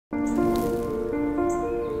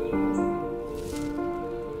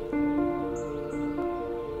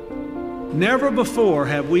Never before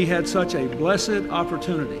have we had such a blessed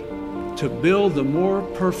opportunity to build the more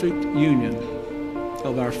perfect union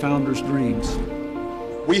of our founders' dreams.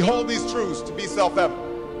 We hold these truths to be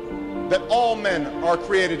self-evident, that all men are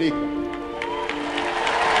created equal,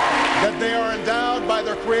 that they are endowed by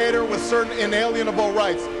their Creator with certain inalienable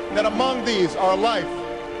rights, that among these are life,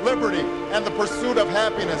 liberty, and the pursuit of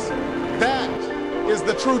happiness. That is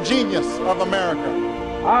the true genius of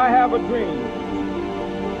America. I have a dream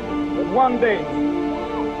that one day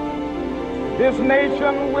this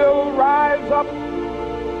nation will rise up,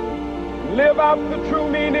 live out the true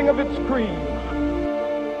meaning of its creed.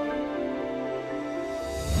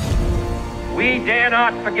 We dare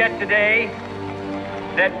not forget today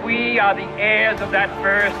that we are the heirs of that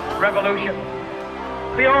first revolution.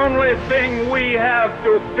 The only thing we have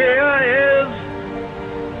to fear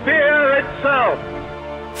is fear itself.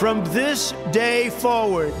 From this day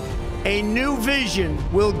forward, a new vision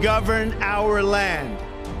will govern our land.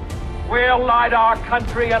 We'll light our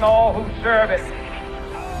country and all who serve it.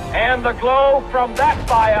 And the glow from that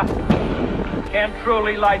fire can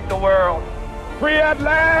truly light the world. Free at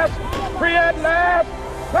last! Free at last!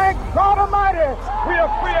 Thank God Almighty, we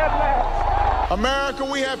are free at last! America,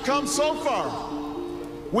 we have come so far.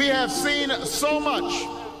 We have seen so much,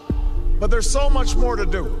 but there's so much more to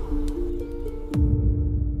do.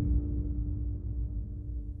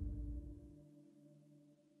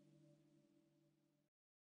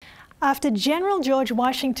 After General George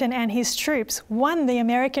Washington and his troops won the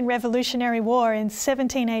American Revolutionary War in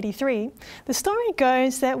 1783, the story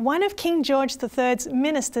goes that one of King George III's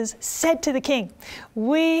ministers said to the king,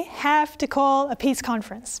 "We have to call a peace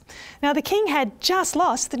conference." Now, the king had just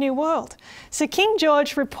lost the New World. So King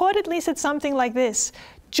George reportedly said something like this: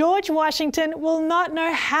 "George Washington will not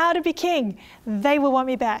know how to be king. They will want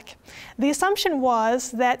me back." The assumption was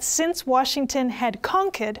that since Washington had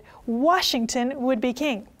conquered, Washington would be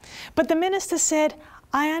king. But the minister said,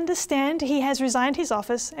 "I understand he has resigned his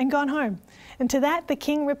office and gone home." And to that the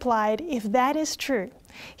king replied, "If that is true,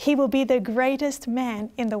 he will be the greatest man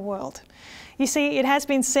in the world." You see, it has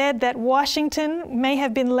been said that Washington may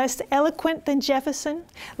have been less eloquent than Jefferson,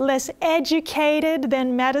 less educated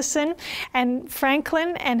than Madison and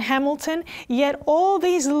Franklin and Hamilton, yet all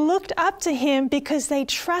these looked up to him because they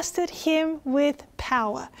trusted him with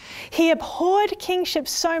power. He abhorred kingship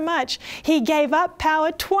so much, he gave up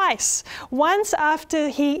power twice. Once after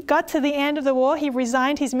he got to the end of the war, he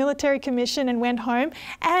resigned his military commission and went home,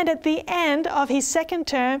 and at the end of his second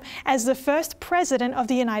term as the first president of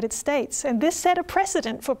the United States. And this set a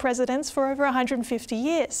precedent for presidents for over 150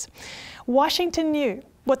 years. Washington knew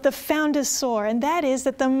what the founders saw, and that is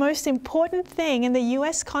that the most important thing in the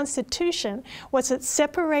US Constitution was its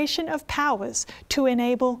separation of powers to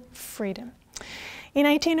enable freedom. In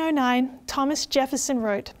 1809, Thomas Jefferson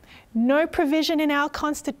wrote, "No provision in our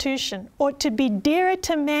Constitution ought to be dearer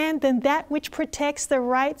to man than that which protects the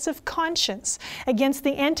rights of conscience against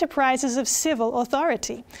the enterprises of civil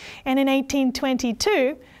authority." And in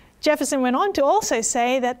 1822, Jefferson went on to also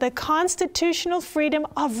say that the constitutional freedom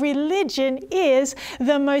of religion is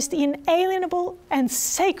the most inalienable and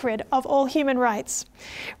sacred of all human rights.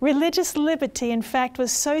 Religious liberty, in fact,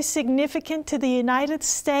 was so significant to the United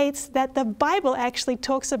States that the Bible actually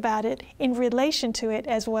talks about it in relation to it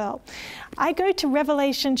as well. I go to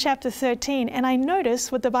Revelation chapter 13 and I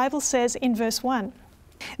notice what the Bible says in verse 1.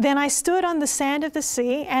 "Then I stood on the sand of the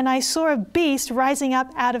sea, and I saw a beast rising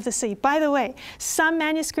up out of the sea." By the way, some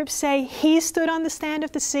manuscripts say he stood on the sand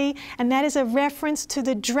of the sea, and that is a reference to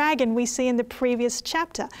the dragon we see in the previous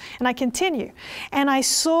chapter. And I continue. "And I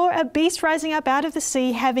saw a beast rising up out of the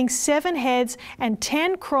sea, having 7 heads and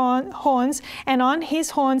 10 horns, and on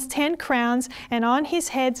his horns 10 crowns, and on his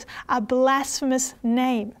heads a blasphemous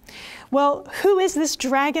name." Well, who is this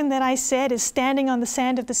dragon that I said is standing on the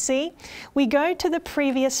sand of the sea? We go to the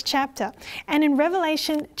previous chapter. And in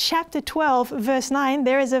Revelation chapter 12, verse 9,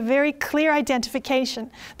 there is a very clear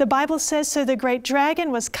identification. The Bible says, "So the great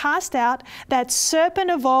dragon was cast out, that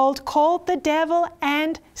serpent of old, called the devil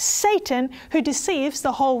and Satan, who deceives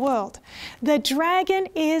the whole world." The dragon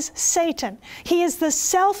is Satan. He is the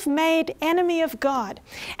self-made enemy of God.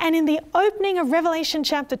 And in the opening of Revelation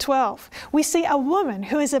chapter 12, we see a woman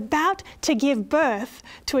who is about to give birth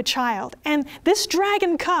to a child. And this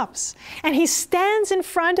dragon comes and he stands in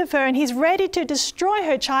front of her and he's ready to destroy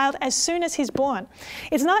her child as soon as he's born.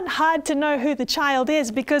 It's not hard to know who the child is,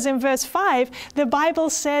 because in verse 5, the Bible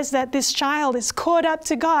says that this child is caught up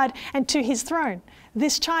to God and to his throne.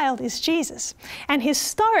 This child is Jesus. And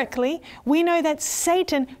historically, we know that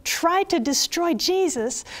Satan tried to destroy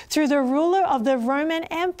Jesus through the ruler of the Roman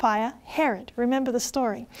Empire, Herod. Remember the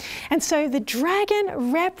story. And so the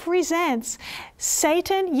dragon represents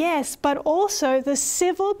Satan, yes, but also the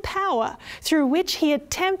civil power through which he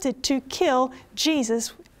attempted to kill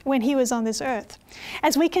Jesus when he was on this earth.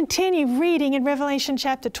 As we continue reading in Revelation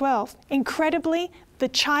chapter 12, incredibly, the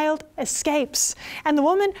child escapes, and the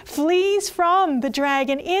woman flees from the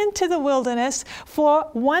dragon into the wilderness for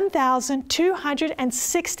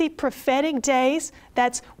 1,260 prophetic days.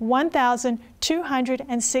 That's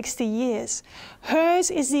 1,260 years. Hers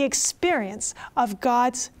is the experience of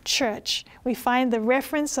God's church. We find the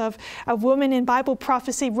reference of a woman in Bible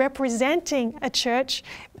prophecy representing a church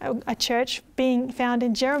being found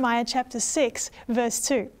in Jeremiah chapter 6, verse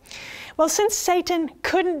 2. Well, since Satan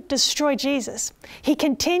couldn't destroy Jesus, he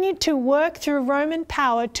continued to work through Roman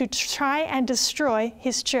power to try and destroy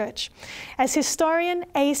his church. As historian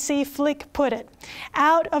A.C. Flick put it,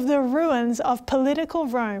 out of the ruins of political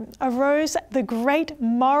Rome arose the great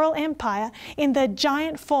moral empire in the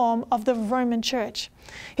giant form of the Roman Church.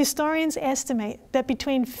 Historians estimate that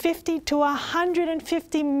between 50 to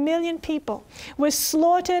 150 million people were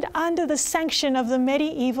slaughtered under the sanction of the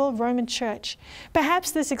medieval Roman Church.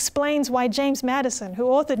 Perhaps this explains why James Madison, who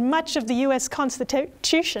authored much of the U.S.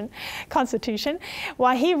 Constitution,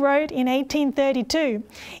 why he wrote in 1832,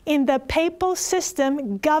 "In the papal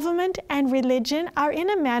system, government and religion are in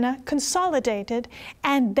a manner consolidated,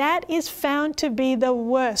 and that is found to be the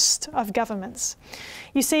worst of governments."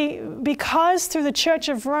 You see, because through the Church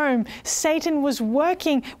of Rome, Satan was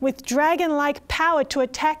working with dragon-like power to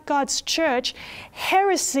attack God's church,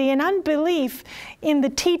 heresy and unbelief in the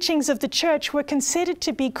teachings of the church were considered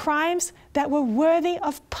to be crimes that were worthy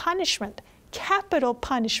of punishment, capital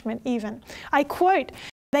punishment even. I quote,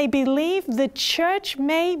 "They believe the church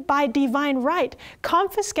may, by divine right,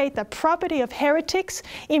 confiscate the property of heretics,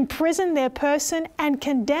 imprison their person, and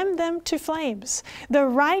condemn them to flames. The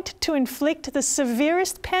right to inflict the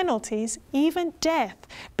severest penalties, even death,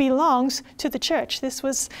 belongs to the church." This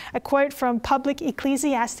was a quote from Public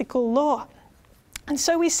Ecclesiastical Law. And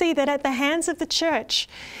so we see that at the hands of the church,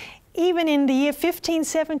 even in the year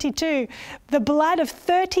 1572, the blood of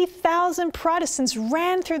 30,000 Protestants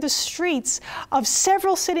ran through the streets of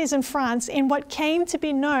several cities in France in what came to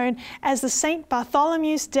be known as the St.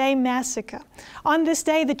 Bartholomew's Day Massacre. On this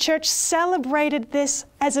day, the church celebrated this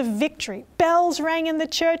as a victory. Bells rang in the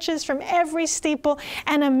churches from every steeple,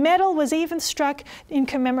 and a medal was even struck in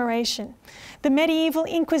commemoration. The medieval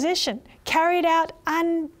Inquisition carried out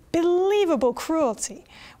unbelievable cruelty,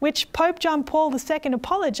 which Pope John Paul II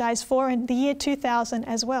apologized for in the year 2000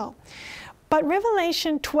 as well. But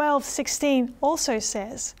Revelation 12:16 also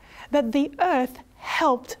says that the earth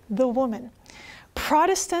helped the woman.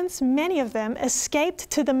 Protestants, many of them, escaped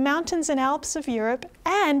to the mountains and Alps of Europe,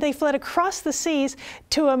 and they fled across the seas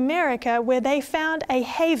to America, where they found a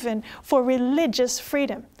haven for religious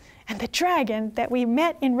freedom. And the dragon that we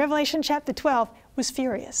met in Revelation chapter 12 was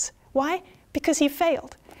furious. Why? Because he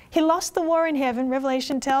failed. He lost the war in heaven.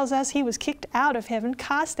 Revelation tells us he was kicked out of heaven,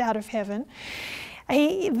 cast out of heaven.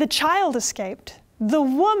 The child escaped. The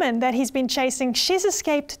woman that he's been chasing, she's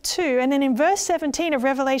escaped too. And then in verse 17 of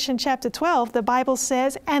Revelation chapter 12, the Bible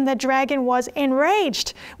says, "And the dragon was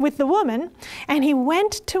enraged with the woman, and he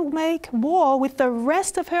went to make war with the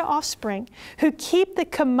rest of her offspring, who keep the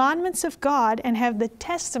commandments of God and have the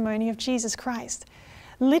testimony of Jesus Christ."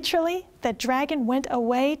 Literally, the dragon went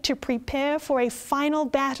away to prepare for a final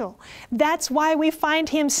battle. That's why we find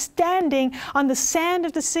him standing on the sand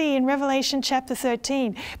of the sea in Revelation chapter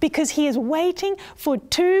 13, because he is waiting for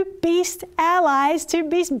two beast allies, two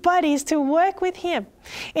beast buddies to work with him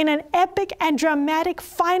in an epic and dramatic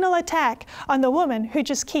final attack on the woman who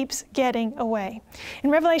just keeps getting away.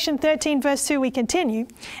 In Revelation 13 verse 2 we continue,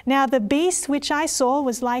 "Now the beast which I saw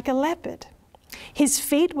was like a leopard. His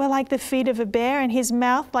feet were like the feet of a bear, and his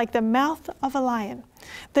mouth like the mouth of a lion.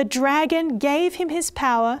 The dragon gave him his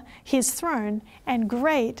power, his throne, and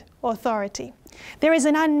great authority." There is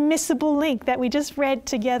an unmissable link that we just read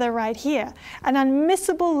together right here. An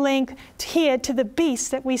unmissable link here to the beast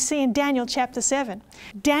that we see in Daniel chapter 7.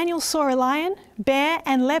 Daniel saw a lion, bear,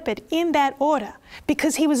 and leopard in that order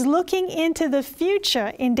because he was looking into the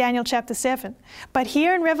future in Daniel chapter 7. But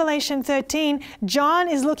here in Revelation 13, John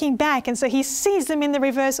is looking back, and so he sees them in the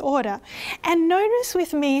reverse order. And notice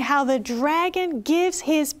with me how the dragon gives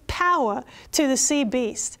his power to the sea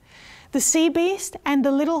beast. The sea beast and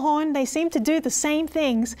the little horn, they seem to do the same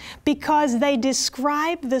things because they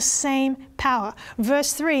describe the same power.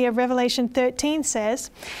 Verse 3 of Revelation 13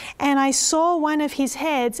 says, "And I saw one of his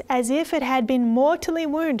heads as if it had been mortally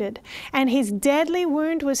wounded, and his deadly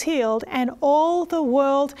wound was healed, and all the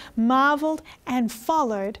world marveled and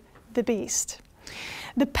followed the beast."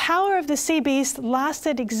 The power of the sea beast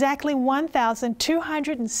lasted exactly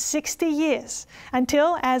 1,260 years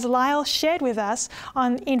until, as Lyle shared with us,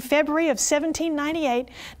 in February of 1798,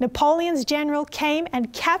 Napoleon's general came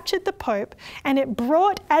and captured the Pope, and it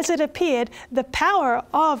brought, as it appeared, the power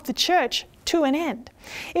of the church to an end.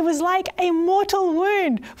 It was like a mortal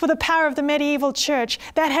wound for the power of the medieval church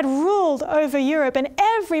that had ruled over Europe, and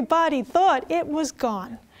everybody thought it was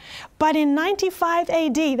gone. But in 95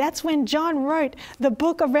 AD, that's when John wrote the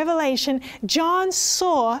book of Revelation, John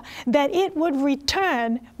saw that it would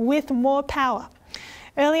return with more power.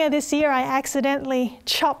 Earlier this year, I accidentally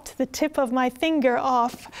chopped the tip of my finger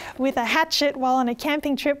off with a hatchet while on a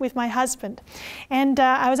camping trip with my husband. And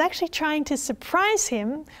I was actually trying to surprise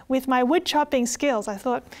him with my wood chopping skills. I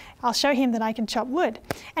thought, I'll show him that I can chop wood.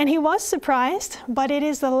 And he was surprised, but it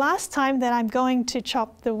is the last time that I'm going to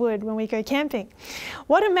chop the wood when we go camping.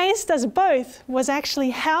 What amazed us both was actually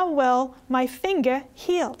how well my finger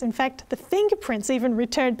healed. In fact, the fingerprints even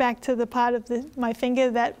returned back to the part of my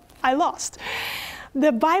finger that I lost.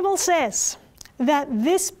 The Bible says that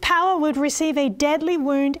this power would receive a deadly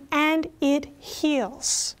wound and it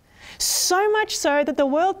heals. So much so that the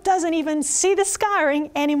world doesn't even see the scarring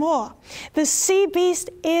anymore. The sea beast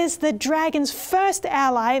is the dragon's first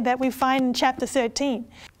ally that we find in chapter 13.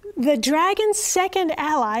 The dragon's second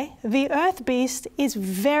ally, the earth beast, is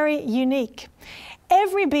very unique.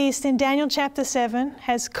 Every beast in Daniel chapter 7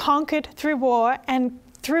 has conquered through war, and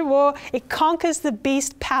through war, it conquers the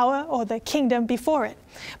beast power or the kingdom before it.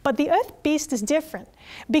 But the earth beast is different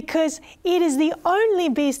because it is the only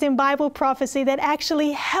beast in Bible prophecy that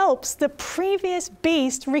actually helps the previous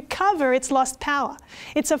beast recover its lost power.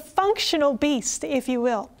 It's a functional beast, if you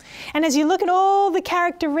will. And as you look at all the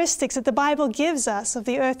characteristics that the Bible gives us of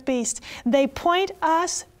the earth beast, they point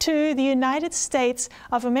us to the United States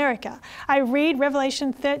of America. I read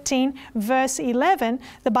Revelation 13, verse 11.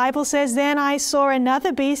 The Bible says, "Then I saw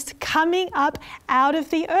another beast coming up out of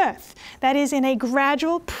the earth." That is in a gradual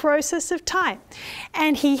process of time.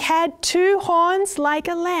 "And he had 2 horns like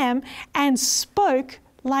a lamb and spoke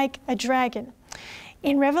like a dragon."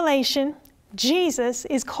 In Revelation, Jesus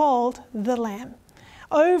is called the Lamb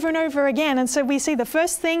over and over again. And so we see the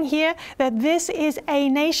first thing here, that this is a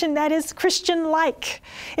nation that is Christian-like.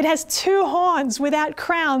 It has 2 horns without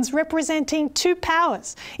crowns, representing 2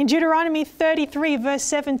 powers. In Deuteronomy 33, verse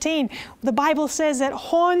 17, the Bible says that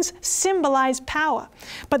horns symbolize power.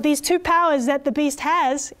 But these 2 powers that the beast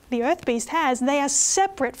has, the earth beast has, they are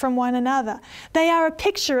separate from one another. They are a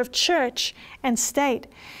picture of church and state.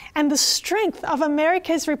 And the strength of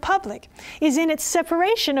America's republic is in its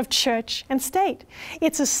separation of church and state.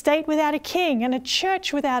 It's a state without a king and a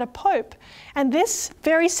church without a pope. And this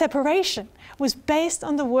very separation was based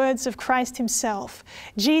on the words of Christ himself.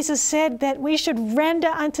 Jesus said that we should render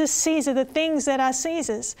unto Caesar the things that are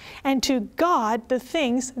Caesar's, and to God the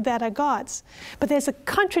things that are God's. But there's a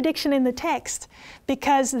contradiction in the text,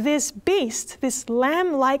 because this beast, this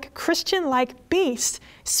lamb-like, Christian-like beast,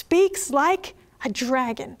 speaks like a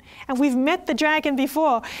dragon. And we've met the dragon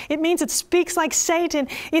before. It means it speaks like Satan.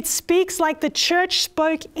 It speaks like the church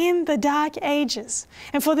spoke in the dark ages.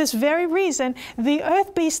 And for this very reason, the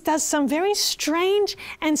earth beast does some very strange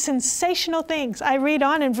and sensational things. I read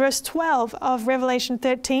on in verse 12 of Revelation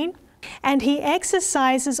 13. "And he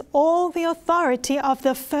exercises all the authority of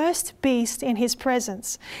the first beast in his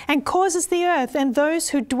presence, and causes the earth and those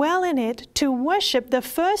who dwell in it to worship the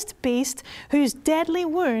first beast whose deadly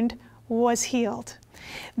wound was healed."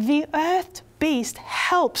 The earth beast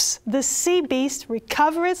helps the sea beast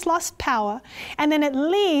recover its lost power, and then it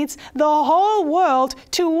leads the whole world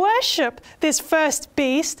to worship this first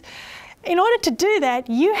beast. In order to do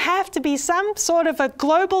that, you have to be some sort of a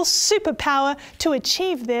global superpower to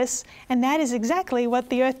achieve this, and that is exactly what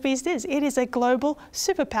the earth beast is. It is a global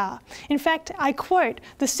superpower. In fact, I quote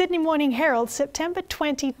the Sydney Morning Herald, September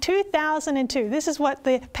 20, 2002. This is what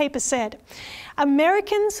the paper said.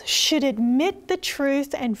 "Americans should admit the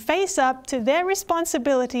truth and face up to their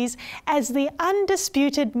responsibilities as the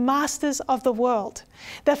undisputed masters of the world.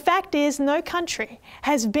 The fact is, no country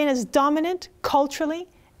has been as dominant culturally,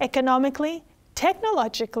 economically,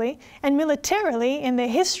 technologically, and militarily in the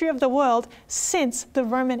history of the world since the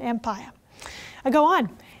Roman Empire." I go on.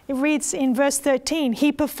 It reads in verse 13,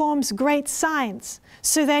 he performs great signs,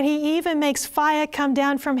 so that he even makes fire come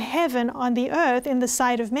down from heaven on the earth in the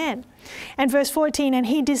sight of men. And verse 14, and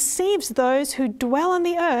he deceives those who dwell on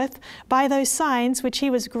the earth by those signs which he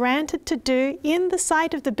was granted to do in the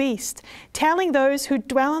sight of the beast, telling those who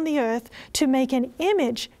dwell on the earth to make an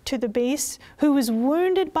image to the beast who was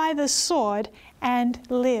wounded by the sword and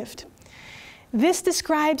lived. This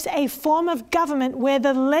describes a form of government where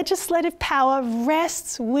the legislative power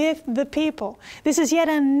rests with the people. This is yet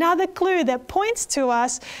another clue that points to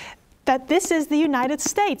us that this is the United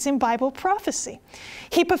States in Bible prophecy.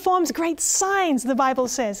 He performs great signs, the Bible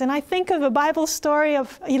says. And I think of a Bible story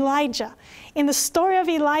of Elijah. In the story of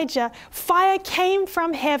Elijah, fire came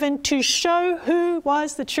from heaven to show who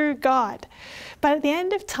was the true God. But at the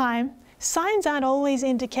end of time, signs aren't always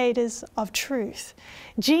indicators of truth.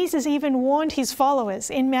 Jesus even warned his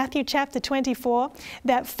followers in Matthew chapter 24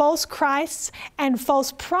 that false Christs and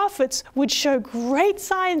false prophets would show great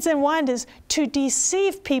signs and wonders to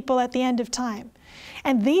deceive people at the end of time.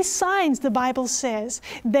 And these signs, the Bible says,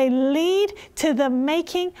 they lead to the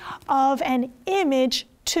making of an image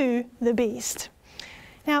to the beast.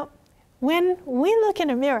 Now, when we look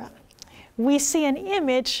in a mirror, we see an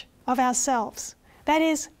image of ourselves. That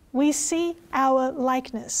is, we see our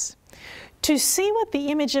likeness. To see what the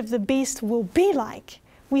image of the beast will be like,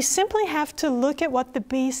 we simply have to look at what the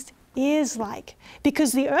beast is like,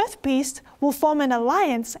 because the earth beast will form an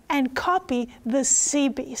alliance and copy the sea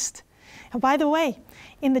beast. And by the way,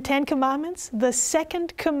 in the Ten Commandments, the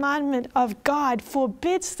second commandment of God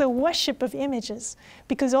forbids the worship of images,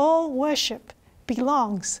 because all worship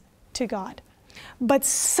belongs to God. But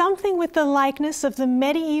something with the likeness of the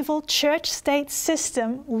medieval church-state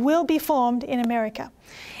system will be formed in America.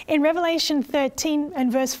 In Revelation 13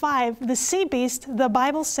 and verse 5, the sea beast, the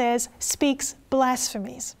Bible says, speaks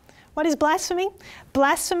blasphemies. What is blasphemy?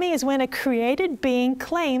 Blasphemy is when a created being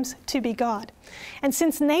claims to be God. And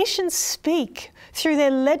since nations speak through their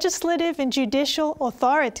legislative and judicial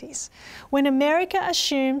authorities, when America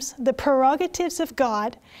assumes the prerogatives of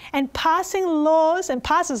God and passes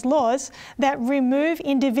laws that remove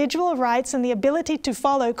individual rights and the ability to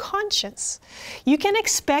follow conscience, you can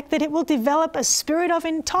expect that it will develop a spirit of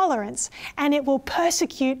intolerance and it will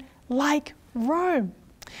persecute like Rome.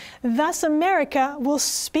 Thus, America will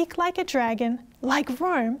speak like a dragon, like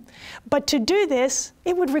Rome, but to do this,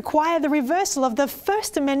 it would require the reversal of the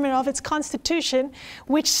First Amendment of its Constitution,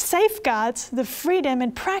 which safeguards the freedom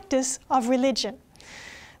and practice of religion.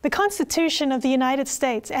 The Constitution of the United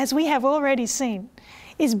States, as we have already seen,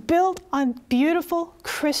 is built on beautiful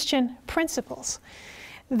Christian principles.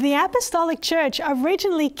 The Apostolic Church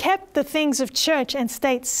originally kept the things of church and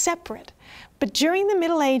state separate. But during the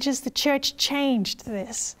Middle Ages, the church changed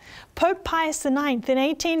this. Pope Pius IX in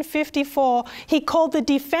 1854, he called the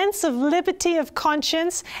defense of liberty of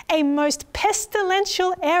conscience a most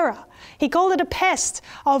pestilential error. He called it a pest,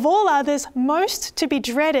 of all others most to be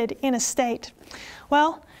dreaded in a state.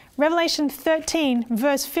 Well, Revelation 13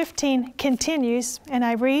 verse 15 continues, and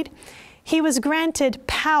I read, he was granted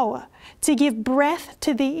power to give breath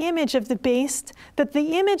to the image of the beast, that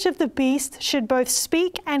the image of the beast should both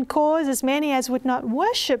speak and cause as many as would not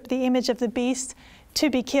worship the image of the beast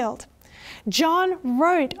to be killed. John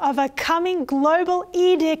wrote of a coming global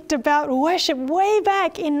edict about worship way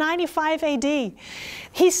back in 95 AD.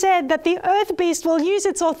 He said that the earth beast will use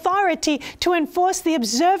its authority to enforce the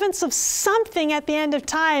observance of something at the end of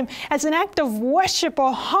time as an act of worship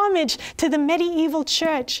or homage to the medieval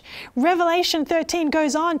church. Revelation 13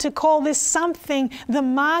 goes on to call this something the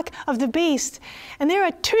mark of the beast. And there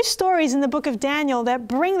are two stories in the book of Daniel that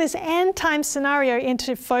bring this end-time scenario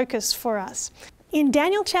into focus for us. In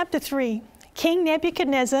Daniel chapter 3, King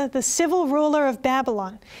Nebuchadnezzar, the civil ruler of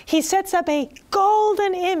Babylon, he sets up a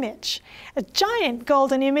golden image, a giant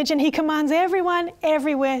golden image, and he commands everyone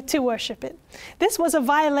everywhere to worship it. This was a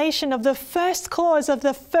violation of the first clause of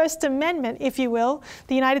the First Amendment, if you will,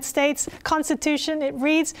 the United States Constitution. It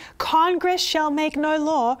reads, Congress shall make no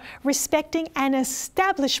law respecting an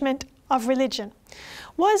establishment of religion.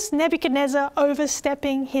 Was Nebuchadnezzar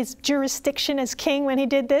overstepping his jurisdiction as king when he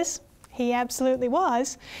did this? He absolutely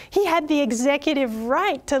was. He had the executive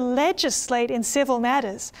right to legislate in civil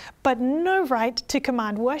matters, but no right to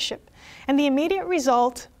command worship. And the immediate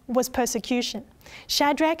result was persecution.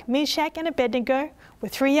 Shadrach, Meshach, and Abednego were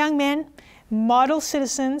three young men, model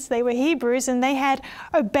citizens. They were Hebrews, and they had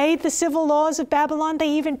obeyed the civil laws of Babylon. They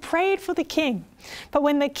even prayed for the king. But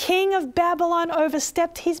when the king of Babylon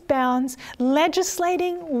overstepped his bounds,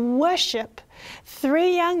 legislating worship,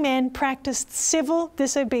 3 young men practiced civil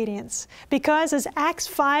disobedience because, as Acts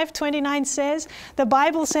 5:29 says, the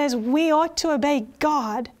Bible says we ought to obey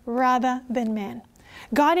God rather than men.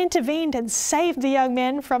 God intervened and saved the young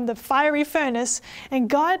men from the fiery furnace, and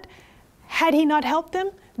God, had He not helped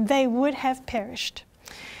them, they would have perished.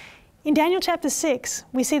 In Daniel chapter 6,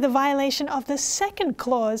 we see the violation of the second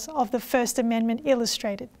clause of the First Amendment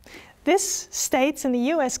illustrated. This states in the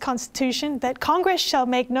U.S. Constitution that Congress shall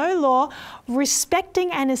make no law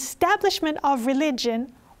respecting an establishment of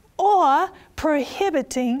religion or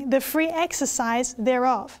prohibiting the free exercise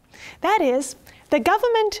thereof. That is, the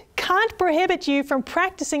government can't prohibit you from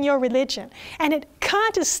practicing your religion, and it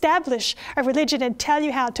can't establish a religion and tell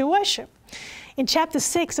you how to worship. In chapter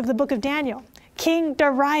 6 of the book of Daniel, King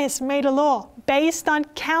Darius made a law based on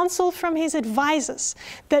counsel from his advisors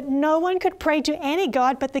that no one could pray to any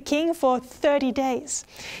god but the king for 30 days.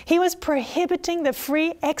 He was prohibiting the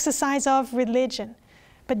free exercise of religion.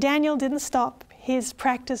 But Daniel didn't stop his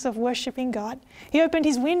practice of worshiping God. He opened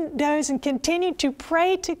his windows and continued to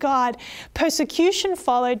pray to God. Persecution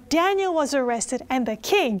followed. Daniel was arrested, and the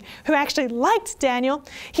king, who actually liked Daniel,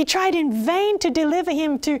 he tried in vain to deliver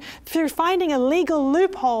him through finding a legal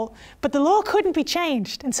loophole, but the law couldn't be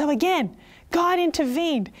changed. And so again, God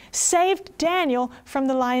intervened, saved Daniel from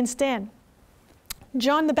the lion's den.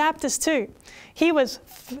 John the Baptist too, he was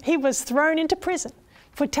thrown into prison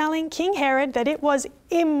for telling King Herod that it was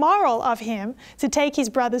immoral of him to take his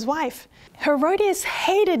brother's wife. Herodias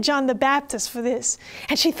hated John the Baptist for this,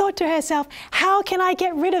 and she thought to herself, how can I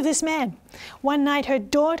get rid of this man? One night her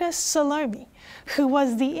daughter Salome, who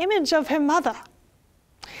was the image of her mother,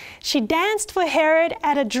 she danced for Herod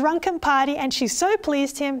at a drunken party, and she so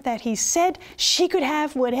pleased him that he said she could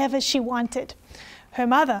have whatever she wanted. Her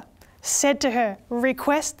mother said to her,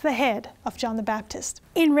 request the head of John the Baptist.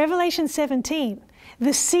 In Revelation 17,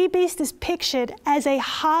 the sea beast is pictured as a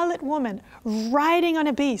harlot woman riding on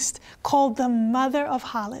a beast called the mother of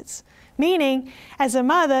harlots, meaning as a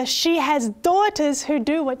mother, she has daughters who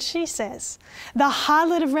do what she says. The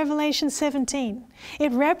harlot of Revelation 17,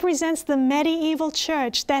 it represents the medieval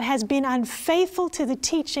church that has been unfaithful to the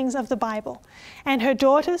teachings of the Bible. And her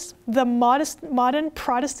daughters, the modern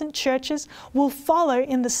Protestant churches, will follow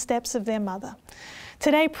in the steps of their mother.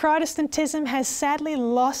 Today, Protestantism has sadly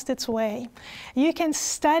lost its way. You can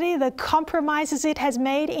study the compromises it has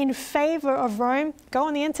made in favor of Rome. Go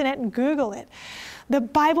on the internet and Google it. The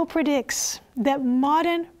Bible predicts that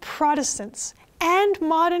modern Protestants and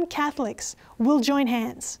modern Catholics will join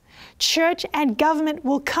hands. Church and government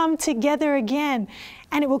will come together again,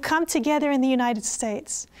 and it will come together in the United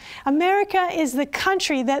States. America is the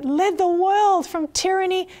country that led the world from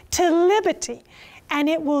tyranny to liberty, and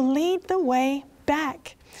it will lead the way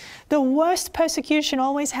back. The worst persecution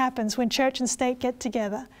always happens when church and state get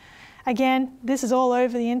together. Again, this is all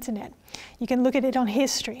over the internet. You can look at it on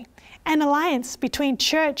history. An alliance between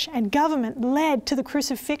church and government led to the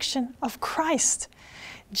crucifixion of Christ.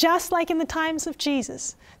 Just like in the times of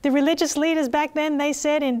Jesus, the religious leaders back then, they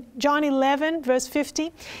said in John 11, verse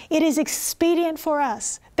 50, it is expedient for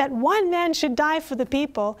us that one man should die for the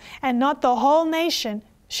people and not the whole nation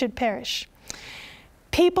should perish.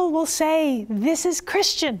 People will say, this is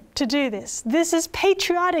Christian to do this. This is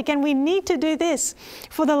patriotic, and we need to do this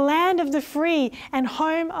for the land of the free and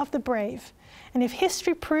home of the brave. And if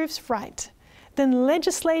history proves right, then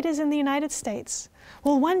legislators in the United States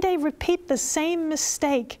will one day repeat the same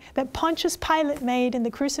mistake that Pontius Pilate made in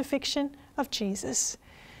the crucifixion of Jesus.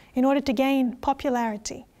 In order to gain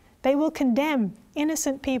popularity, they will condemn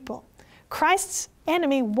innocent people. Christ's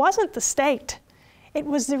enemy wasn't the state. It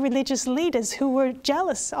was the religious leaders who were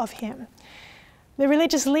jealous of him. The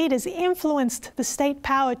religious leaders influenced the state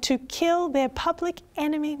power to kill their public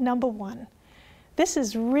enemy number one. This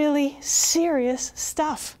is really serious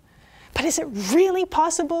stuff. But is it really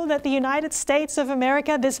possible that the United States of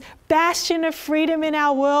America, this bastion of freedom in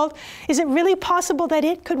our world, is it really possible that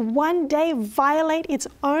it could one day violate its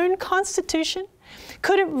own constitution?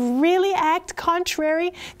 Could it really act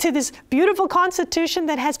contrary to this beautiful constitution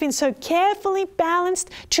that has been so carefully balanced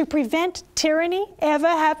to prevent tyranny ever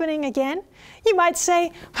happening again? You might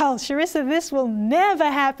say, well, Charissa, this will never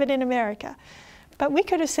happen in America. But we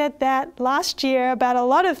could have said that last year about a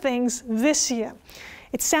lot of things this year.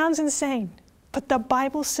 It sounds insane, but the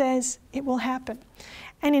Bible says it will happen.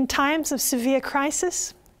 And in times of severe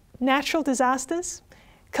crisis, natural disasters,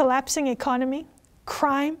 collapsing economy,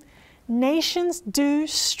 crime, nations do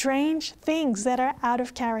strange things that are out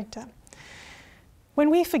of character. When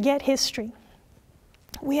we forget history,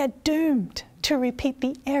 we are doomed to repeat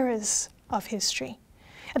the errors of history.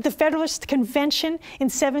 At the Federalist Convention in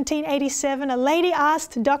 1787, a lady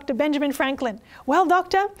asked Dr. Benjamin Franklin, "Well,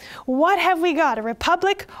 doctor, what have we got, a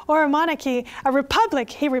republic or a monarchy?" "A republic,"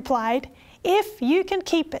 he replied, "if you can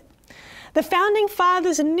keep it." The Founding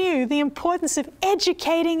Fathers knew the importance of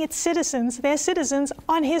educating their citizens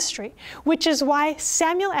on history, which is why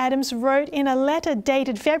Samuel Adams wrote in a letter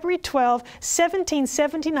dated February 12,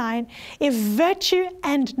 1779, "If virtue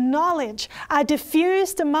and knowledge are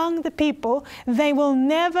diffused among the people, they will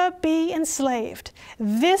never be enslaved.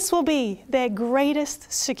 This will be their greatest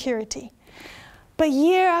security." But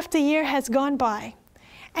year after year has gone by,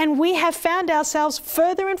 and we have found ourselves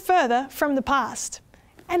further and further from the past.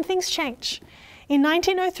 And things change. In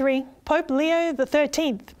 1903, Pope Leo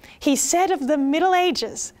XIII, he said of the Middle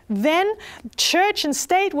Ages, "Then church and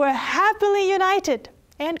state were happily united,"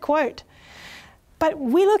 end quote. But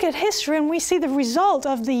we look at history and we see the result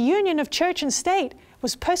of the union of church and state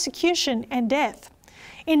was persecution and death.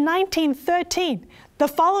 In 1913, the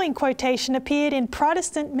following quotation appeared in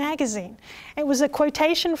Protestant magazine. It was a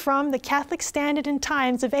quotation from the Catholic Standard and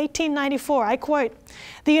Times of 1894. I quote,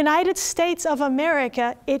 "The United States of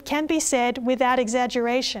America, it can be said without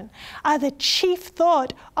exaggeration, are the chief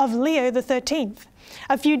thought of Leo XIII.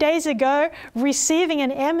 A few days ago, receiving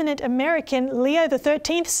an eminent American, Leo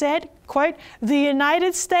XIII said, quote, 'The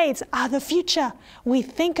United States are the future. We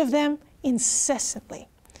think of them incessantly.'"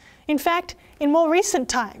 In fact, in more recent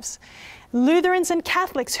times, Lutherans and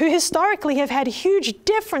Catholics, who historically have had huge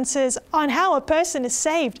differences on how a person is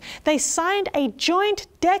saved, they signed a joint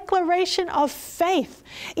declaration of faith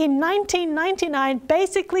in 1999,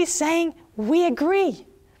 basically saying, "We agree."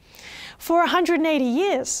 For 180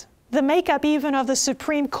 years, the makeup even of the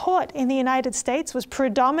Supreme Court in the United States was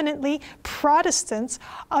predominantly Protestants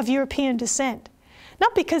of European descent.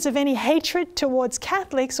 Not because of any hatred towards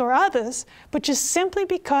Catholics or others, but just simply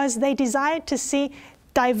because they desired to see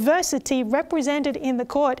diversity represented in the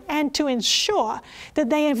court and to ensure that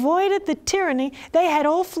they avoided the tyranny they had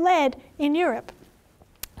all fled in Europe.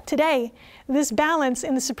 Today, this balance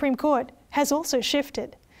in the Supreme Court has also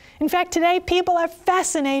shifted. In fact, today people are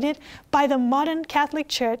fascinated by the modern Catholic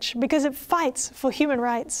Church because it fights for human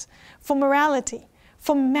rights, for morality,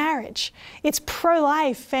 for marriage. It's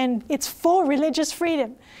pro-life and it's for religious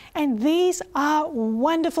freedom. And these are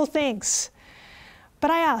wonderful things.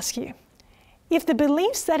 But I ask you, if the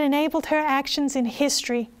beliefs that enabled her actions in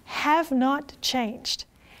history have not changed,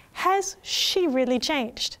 has she really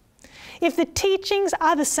changed? If the teachings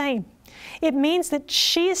are the same, it means that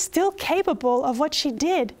she is still capable of what she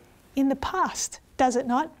did in the past, does it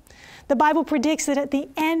not? The Bible predicts that at the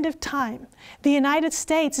end of time, the United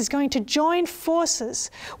States is going to join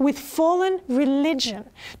forces with fallen religion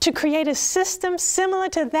to create a system similar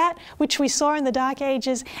to that which we saw in the Dark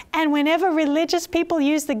Ages. And whenever religious people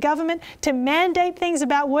use the government to mandate things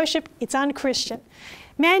about worship, it's unchristian.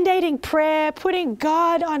 Mandating prayer, putting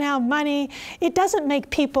God on our money, it doesn't make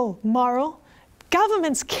people moral.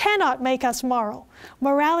 Governments cannot make us moral.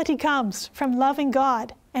 Morality comes from loving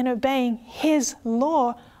God and obeying His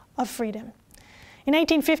law of freedom. In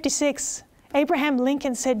 1856, Abraham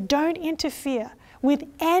Lincoln said, "Don't interfere with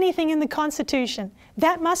anything in the Constitution.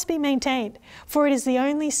 That must be maintained, for it is the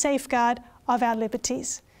only safeguard of our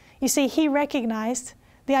liberties." You see, he recognized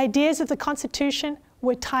the ideas of the Constitution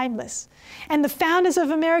were timeless, and the founders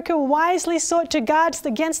of America wisely sought to guard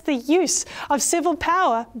against the use of civil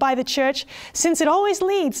power by the church, since it always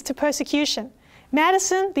leads to persecution.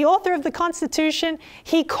 Madison, the author of the Constitution,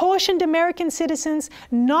 he cautioned American citizens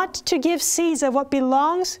not to give Caesar what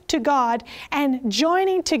belongs to God and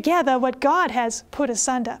joining together what God has put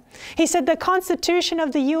asunder. He said the Constitution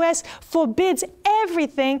of the U.S. forbids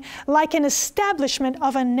everything like an establishment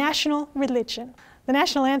of a national religion. The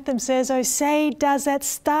national anthem says, "Oh, say, does that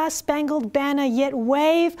star-spangled banner yet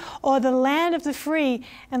wave o'er the land of the free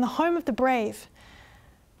and the home of the brave?"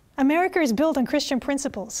 America is built on Christian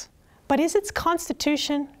principles. But is its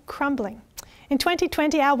constitution crumbling? In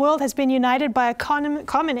 2020, our world has been united by a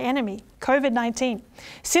common enemy, COVID-19.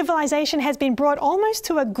 Civilization has been brought almost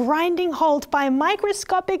to a grinding halt by a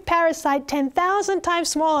microscopic parasite 10,000 times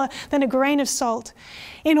smaller than a grain of salt.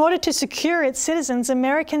 In order to secure its citizens,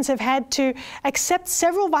 Americans have had to accept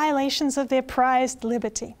several violations of their prized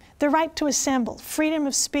liberty: the right to assemble, freedom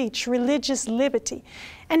of speech, religious liberty.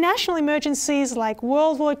 And national emergencies like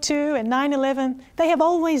World War II and 9/11, they have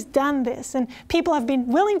always done this, and people have been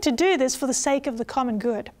willing to do this for the sake of the common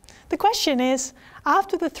good. The question is,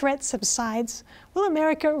 after the threat subsides, will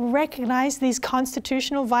America recognize these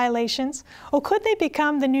constitutional violations, or could they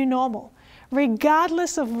become the new normal?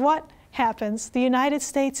 Regardless of what happens, the United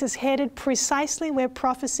States is headed precisely where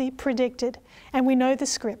prophecy predicted, and we know the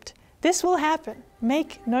script. This will happen.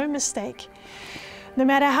 Make no mistake. No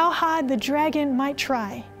matter how hard the dragon might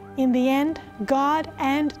try, in the end, God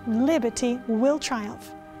and liberty will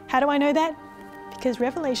triumph. How do I know that? Because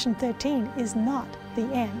Revelation 13 is not the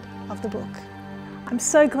end of the book. I'm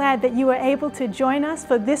so glad that you were able to join us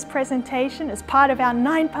for this presentation as part of our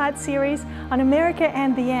 9-part series on America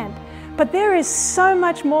and the end. But there is so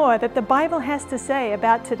much more that the Bible has to say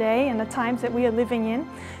about today and the times that we are living in.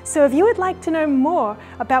 So if you would like to know more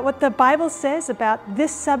about what the Bible says about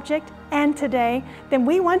this subject and today, then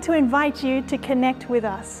we want to invite you to connect with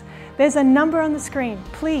us. There's a number on the screen.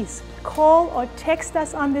 Please call or text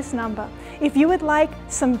us on this number. If you would like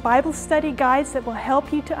some Bible study guides that will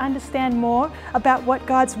help you to understand more about what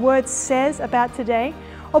God's Word says about today,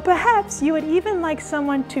 or perhaps you would even like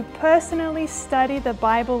someone to personally study the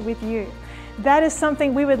Bible with you. That is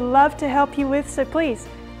something we would love to help you with, so please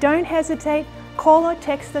don't hesitate. Call or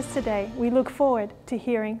text us today. We look forward to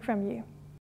hearing from you.